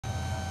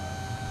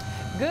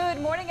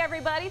Good morning,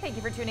 everybody. Thank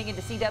you for tuning in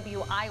to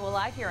CW Iowa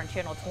Live here on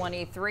Channel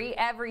 23.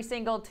 Every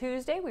single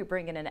Tuesday, we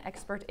bring in an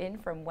expert in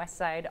from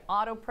Westside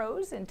Auto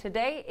Pros, and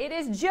today it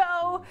is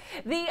Joe,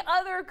 the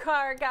other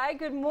car guy.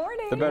 Good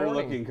morning. The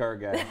better-looking car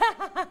guy.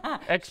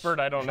 Expert,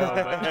 I don't know.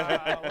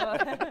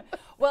 But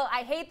well,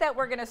 I hate that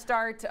we're going to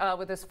start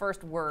with this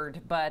first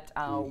word, but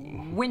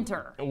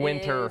winter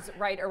is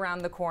right around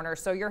the corner,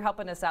 so you're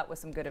helping us out with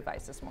some good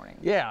advice this morning.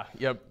 yeah,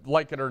 yep.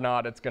 Like it or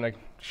not, it's going to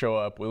show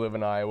up. We live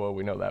in Iowa.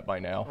 We know that by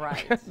now.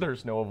 Right.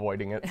 There's no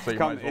avoiding it, so you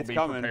might as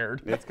well be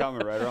prepared. It's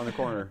coming right around the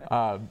corner.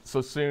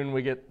 So soon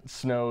we get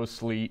snow,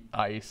 sleet,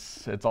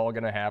 ice. It's all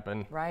going to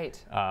happen.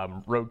 Right.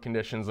 Road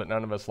conditions that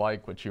none of us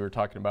like, which you were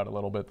talking about a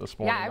little bit this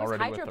morning. Yeah, I was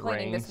already with the hydroplaning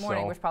rain, this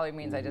morning, so. which probably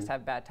means I just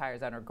have bad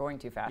tires and are going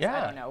too fast.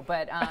 Yeah. I don't know,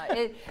 but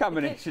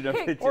Combination of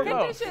the two.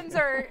 conditions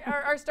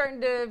are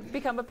starting to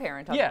become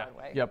apparent on the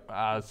roadway. Yep.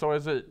 So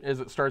as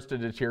it starts to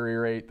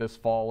deteriorate this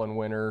fall and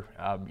winter,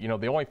 you know,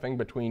 the only thing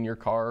between your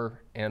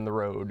car and the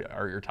road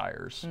are your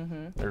tires.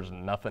 There's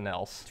nothing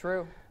else.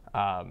 True.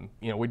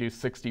 You know, we do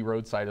 60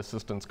 roadside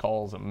assistance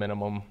calls a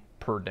minimum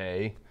per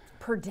day.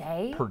 Per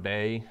day? Per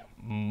day.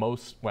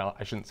 Most, well,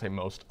 I shouldn't say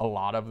most, a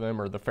lot of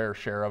them, or the fair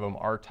share of them,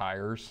 are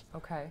tires.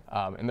 Okay.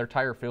 And they're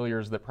tire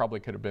failures that probably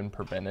could have been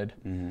prevented.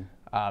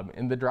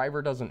 And the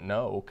driver doesn't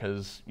know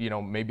because, you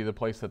know, maybe the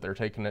place that they're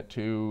taking it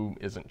to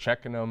isn't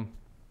checking them.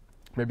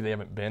 Maybe they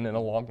haven't been in a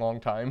long, long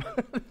time.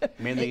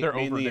 Mainly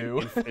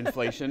overdue.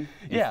 Inflation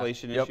Yeah,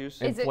 issues.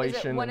 Is it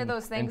Inflation one of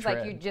those things like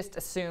you tread. just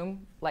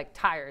assume, like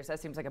tires, that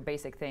seems like a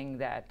basic thing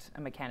that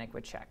a mechanic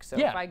would check. So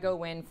Yeah. if I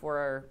go in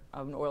for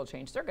an oil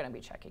change, they're going to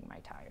be checking my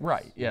tires.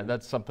 Right. Yeah,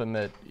 that's something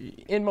that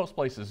in most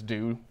places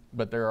do,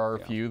 but there are a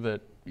few that,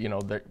 you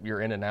know, that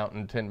you're in and out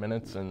in 10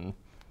 minutes and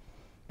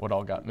what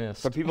all got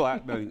missed. But people, I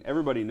mean,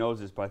 everybody knows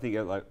this, but I think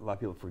a lot of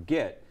people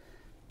forget.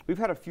 We've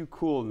had a few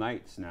cool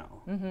nights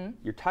now.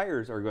 Your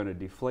tires are going to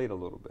deflate a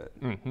little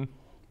bit.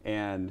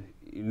 And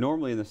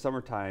normally in the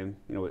summertime,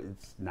 you know,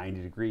 it's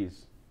 90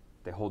 degrees.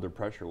 They hold their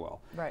pressure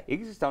well. Right. It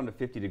gets down to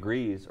 50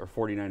 degrees or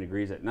 49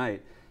 degrees at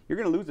night. You're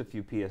going to lose a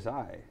few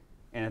PSI.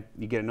 And if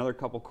you get another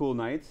couple cool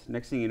nights,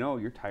 next thing you know,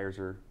 your tires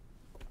are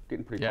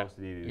getting pretty close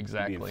to needing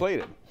to be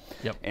inflated.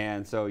 Yep.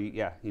 And so,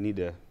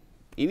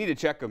 you need to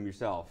check them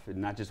yourself and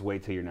not just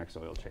wait till your next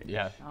oil change.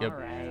 Yeah. All Yep.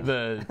 right.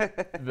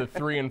 The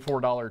 $3 and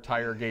 $4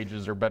 tire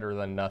gauges are better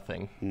than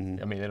nothing.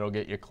 I mean, it'll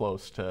get you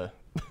close to.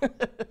 You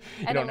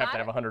don't have to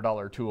have a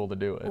 $100 tool to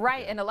do it.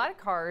 Right, and a lot of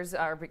cars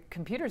are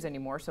computers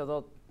anymore, so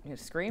they'll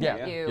scream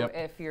at you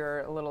if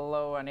you're a little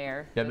low on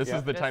air. Yeah, this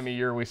is the time of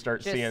year we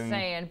start Just seeing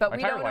saying, but my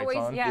we tire don't lights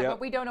always, on.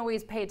 but we don't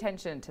always pay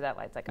attention to that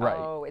light. It's like, Right.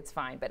 oh, it's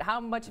fine. But how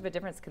much of a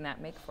difference can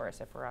that make for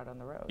us if we're out on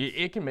the road?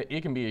 It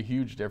can be a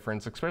huge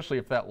difference, especially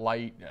if that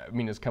light, I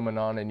mean, is coming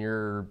on and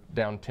you're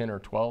down 10 or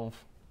 12,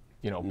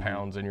 you know,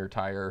 pounds in your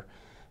tire.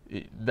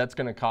 That's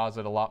going to cause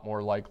it a lot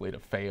more likely to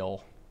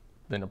fail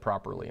than a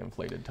properly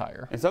inflated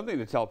tire. And something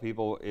to tell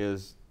people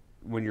is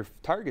when your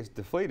tire gets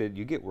deflated,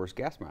 you get worse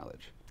gas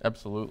mileage.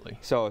 Absolutely.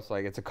 So it's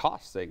like it's a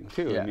cost thing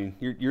too. Yeah. I mean,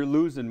 you're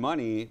losing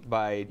money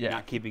by Yeah.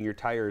 not keeping your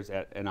tires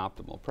at an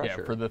optimal pressure.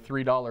 Yeah, for the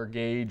 $3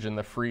 gauge and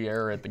the free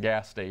air at the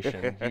gas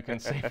station, you can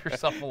save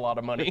yourself a lot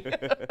of money.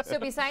 So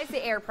besides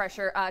the air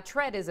pressure,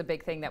 tread is a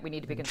big thing that we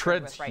need to be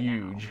concerned Tread's with right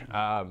huge.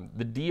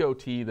 The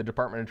DOT, the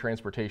Department of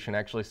Transportation,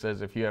 actually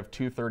says if you have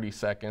 2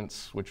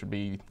 30-seconds, which would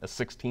be a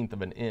 1/16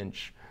 of an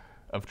inch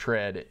of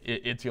tread,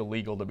 it's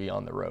illegal to be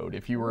on the road.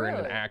 If you were in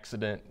an Really?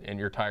 accident and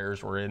your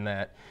tires were in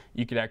that,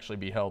 you could actually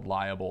be held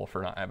liable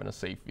for not having a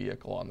safe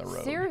vehicle on the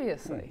road.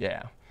 Seriously?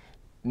 Yeah.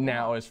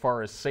 Now, as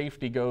far as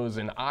safety goes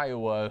in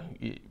Iowa,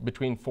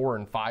 between 4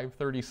 and 5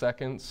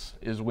 30-seconds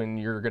is when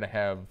you're going to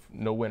have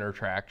no winter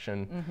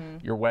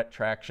traction. Your wet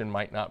traction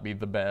might not be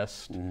the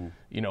best.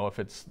 You know, if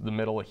it's the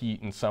middle of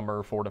heat in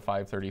summer, 4 to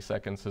 5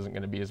 30-seconds isn't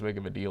going to be as big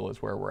of a deal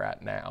as where we're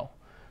at now.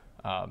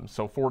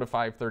 So 4 to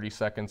 5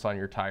 30-seconds on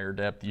your tire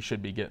depth, you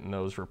should be getting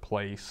those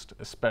replaced,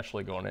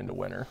 especially going into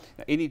winter.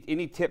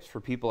 Any tips for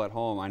people at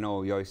home? I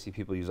know you always see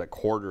people use like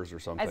quarters or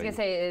something. I was going to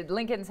say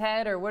Lincoln's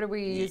Head, or what are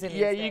we using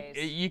Yeah, these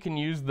days? you can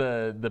use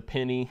the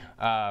penny.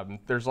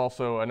 There's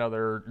also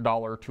another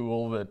dollar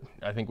tool that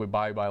I think we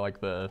buy like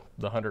the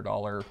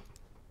 $100,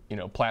 you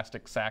know,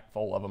 plastic sack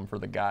full of them for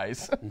the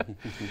guys.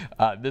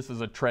 This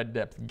is a tread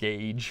depth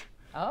gauge.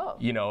 Oh.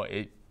 You know,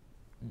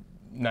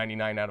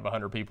 99 out of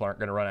 100 people aren't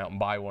going to run out and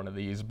buy one of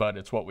these, but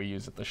it's what we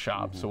use at the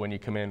shop. So when you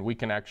come in, we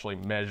can actually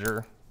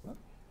measure,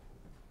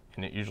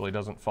 and it usually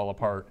doesn't fall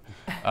apart.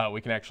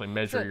 We can actually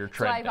measure your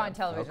tread live on depth.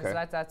 television,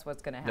 so that's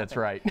what's going to happen. That's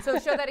right. So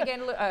show that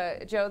again,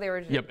 Joe. They were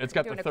Yep, it's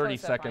got the doing a 30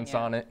 close-up seconds you.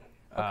 on it,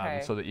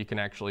 Okay. so that you can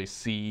actually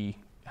see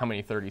how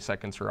many 30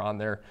 seconds are on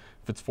there.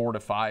 If it's 4 to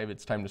 5,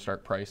 it's time to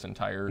start pricing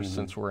tires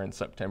since we're in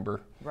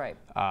September. Right.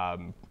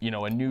 You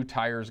know, a new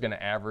tire is going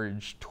to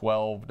average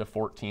 12 to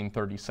 14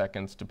 30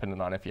 seconds,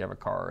 depending on if you have a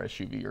car,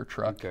 SUV, or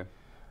truck. Okay.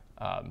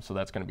 So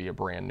that's going to be a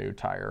brand new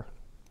tire.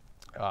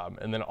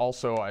 And then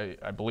also,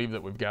 I believe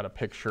that we've got a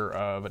picture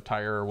of a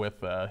tire with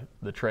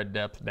the tread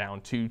depth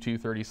down to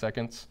 230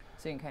 seconds.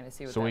 So you can kind of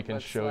see what so that we can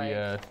looks show like.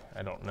 you.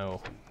 I don't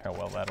know how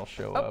well that'll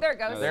show Oh, up. there it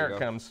goes. There it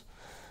comes.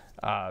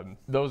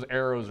 Those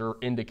arrows are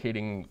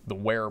indicating the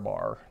wear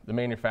bar. The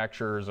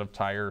manufacturers of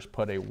tires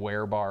put a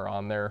wear bar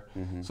on there.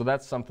 So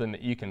that's something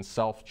that you can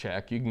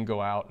self-check. You can go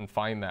out and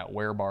find that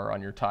wear bar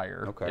on your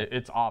tire. Okay.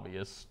 It's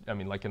obvious. I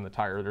mean, like in the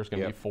tire, there's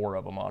going to be 4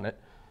 of them on it.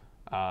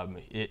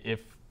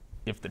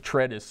 If the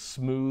tread is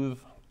smooth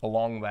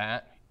along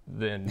that,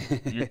 then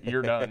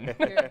you're done.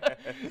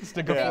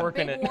 Stick a fork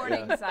in it. Big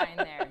warning sign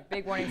there.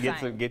 Big warning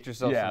sign. Get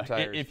yourself some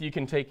tires. If you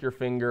can take your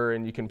finger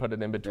and you can put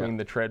it in between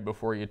the tread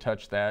before you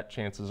touch that,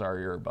 chances are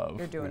you're above.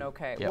 You're doing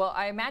okay. Yep. Well,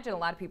 I imagine a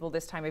lot of people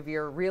this time of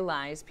year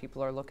realize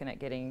people are looking at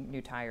getting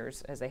new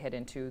tires as they head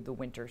into the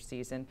winter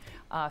season.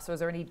 So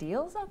is there any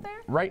deals out there?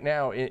 Right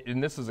now,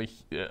 and this is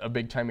a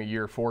big time of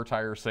year for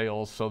tire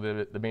sales, so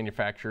that the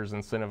manufacturers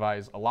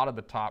incentivize a lot of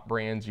the top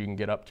brands. You can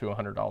get up to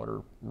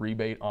 $100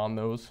 rebate on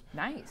those.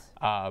 Nice.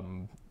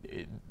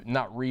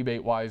 Not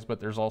rebate wise, but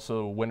there's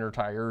also winter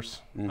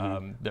tires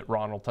that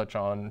Ron will touch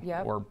on,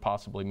 or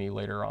possibly me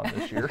later on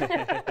this year.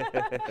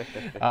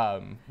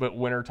 But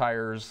winter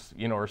tires,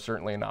 are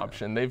certainly an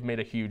option. They've made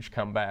a huge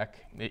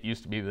comeback. It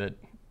used to be that,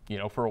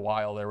 for a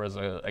while there was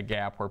a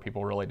gap where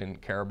people really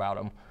didn't care about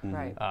them.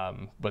 Right.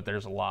 But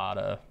there's a lot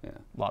of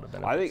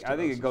benefits. I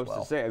think it goes as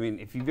well. to say, I mean,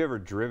 if you've ever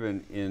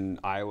driven in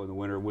Iowa in the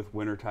winter with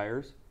winter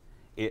tires,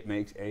 it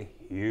makes a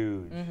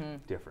huge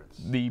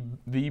difference.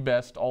 The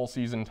best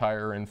all-season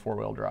tire in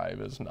four-wheel drive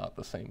is not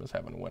the same as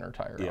having a winter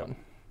tire on.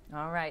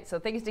 All right, so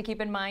things to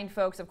keep in mind,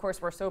 folks. Of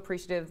course, we're so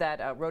appreciative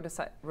that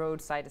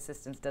roadside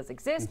assistance does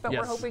exist, but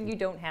we're hoping you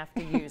don't have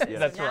to use it.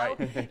 That's so now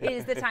right.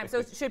 is the time.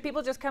 So should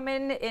people just come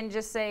in and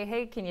just say,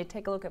 hey, can you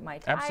take a look at my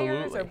tires?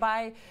 Absolutely. Or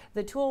buy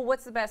the tool?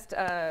 What's the best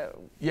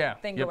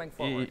thing going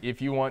forward?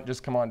 If you want,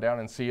 just come on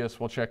down and see us.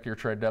 We'll check your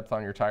tread depth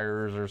on your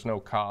tires. There's no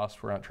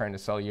cost. We're not trying to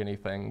sell you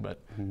anything,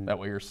 but that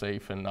way you're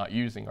safe and not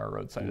using our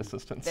roadside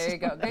assistance. There you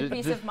go. Good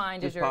peace of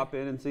mind. Just pop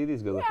in and see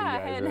these good-looking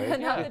guys, right?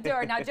 And out the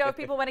door. Now, Joe, if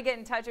people want to get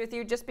in touch with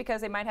you just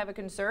because they might have a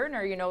concern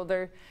or,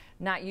 they're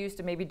not used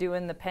to maybe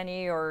doing the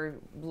penny or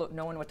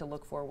knowing what to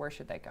look for, where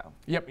should they go?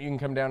 Yep, you can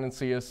come down and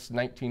see us,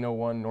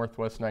 1901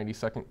 Northwest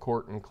 92nd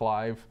Court in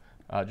Clive,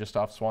 just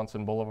off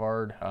Swanson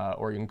Boulevard,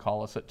 or you can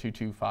call us at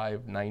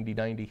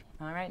 225-9090.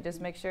 All right, just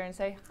make sure and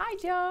say, hi,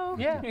 Joe.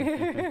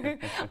 Yeah.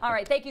 All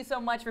right, thank you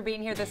so much for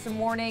being here this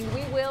morning.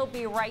 We will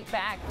be right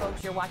back,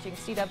 folks. You're watching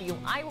CW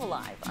Iowa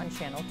Live on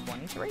Channel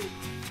 23.